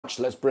much.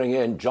 Let's bring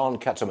in John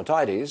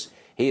Catsimatidis.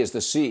 He is the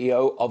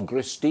CEO of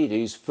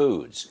Gristedes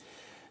Foods.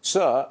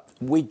 Sir,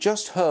 we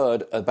just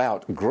heard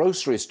about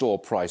grocery store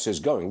prices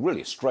going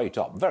really straight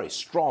up, very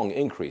strong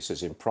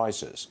increases in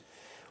prices.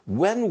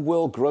 When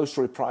will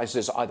grocery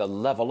prices either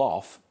level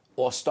off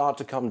or start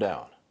to come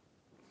down?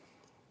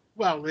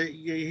 Well,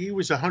 he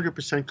was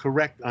 100%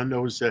 correct on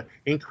those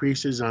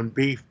increases on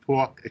beef,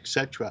 pork,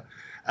 etc.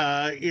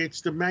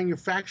 It's the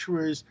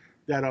manufacturers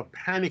that are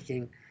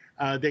panicking.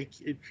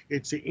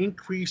 It's the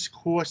increased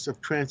cost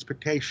of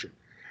transportation.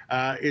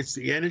 It's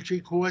the energy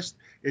cost.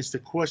 It's the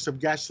cost of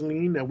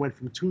gasoline that went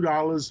from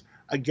 $2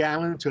 a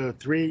gallon to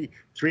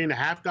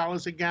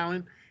 $3.50 a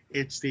gallon.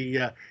 It's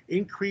the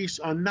increase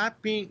on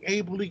not being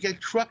able to get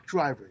truck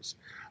drivers.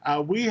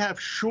 We have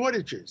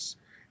shortages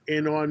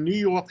in our New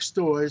York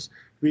stores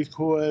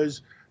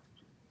because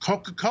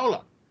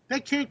Coca-Cola, they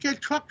can't get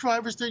truck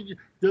drivers to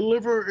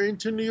deliver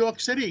into New York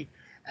City,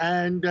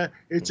 and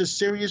it's a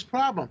serious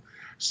problem.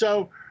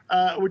 So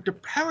with the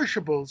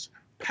perishables,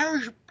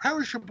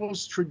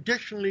 perishables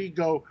traditionally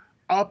go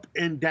up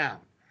and down,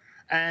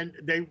 and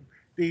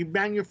the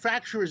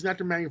manufacturers, not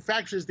the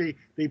manufacturers, the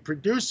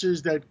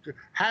producers that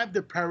have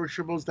the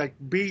perishables like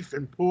beef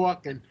and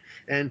pork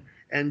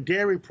and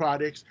dairy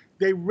products,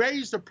 they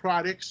raise the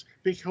products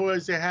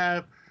because they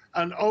have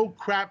an oh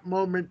crap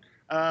moment.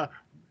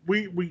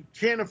 We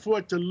can't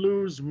afford to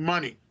lose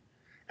money.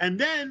 And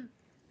then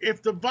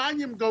if the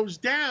volume goes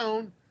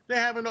down, they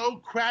have an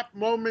oh crap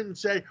moment and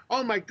say,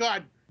 oh my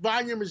God,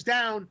 volume is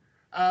down.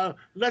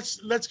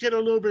 Let's get a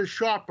little bit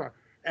sharper.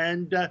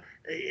 And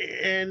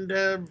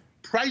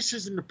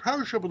prices in the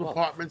perishable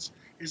departments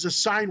is a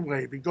sine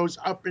wave. It goes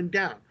up and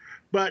down.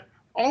 But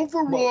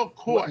overall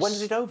cost. When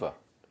is it over?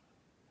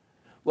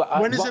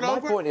 Well, when is it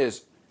over? My point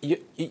is,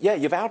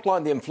 you've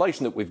outlined the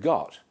inflation that we've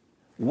got.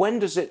 When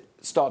does it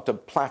start to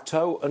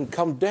plateau and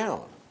come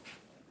down?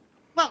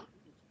 Well,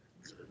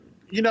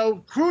 you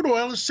know, crude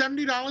oil is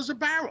 $70 a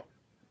barrel.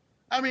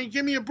 I mean,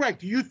 give me a break.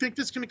 Do you think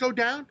that's going to go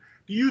down?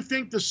 Do you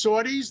think the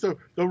Saudis,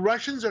 the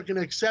Russians are going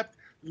to accept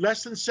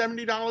less than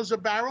 $70 a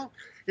barrel?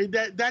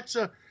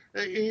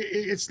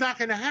 It's not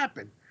going to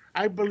happen.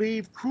 I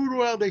believe crude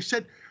oil, they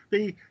said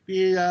the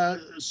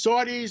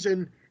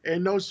Saudis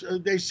and those,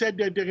 they said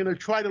that they're going to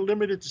try to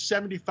limit it to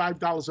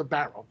 $75 a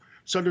barrel.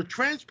 So the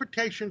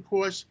transportation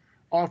costs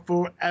are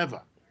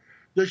forever.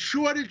 The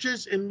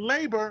shortages in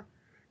labor,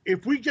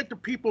 if we get the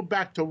people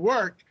back to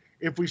work,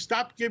 if we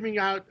stop giving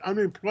out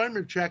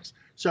unemployment checks,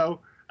 so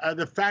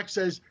the fact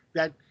says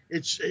that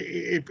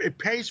it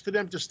pays for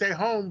them to stay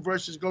home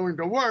versus going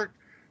to work,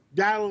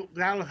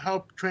 that'll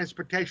help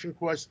transportation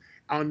costs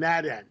on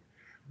that end.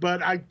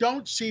 But I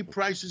don't see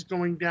prices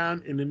going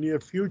down in the near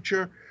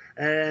future,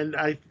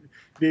 and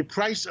the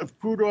price of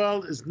crude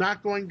oil is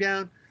not going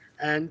down,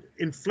 and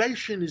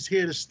inflation is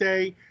here to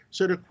stay.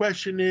 So the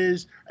question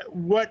is,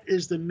 what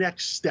is the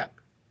next step?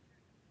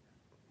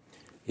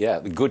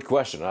 Yeah, good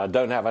question. I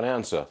don't have an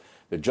answer.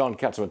 But John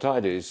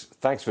Catsimatidis,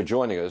 thanks for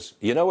joining us.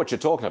 You know what you're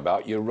talking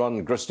about. You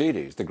run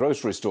Gristedes, the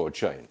grocery store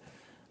chain,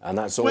 and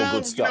that's all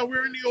good stuff. Well, you know,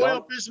 we're in the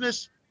oil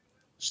business.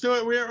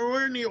 Still,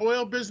 we're in the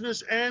oil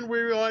business and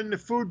we're in the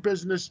food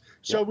business,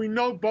 so we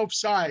know both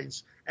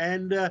sides.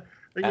 And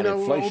you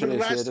know, over the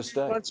last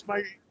 3 months,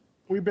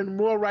 we've been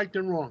more right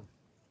than wrong.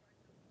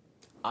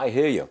 I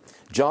hear you.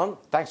 John,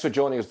 thanks for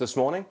joining us this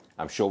morning.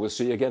 I'm sure we'll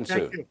see you again soon.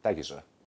 Thank you. Thank you, sir.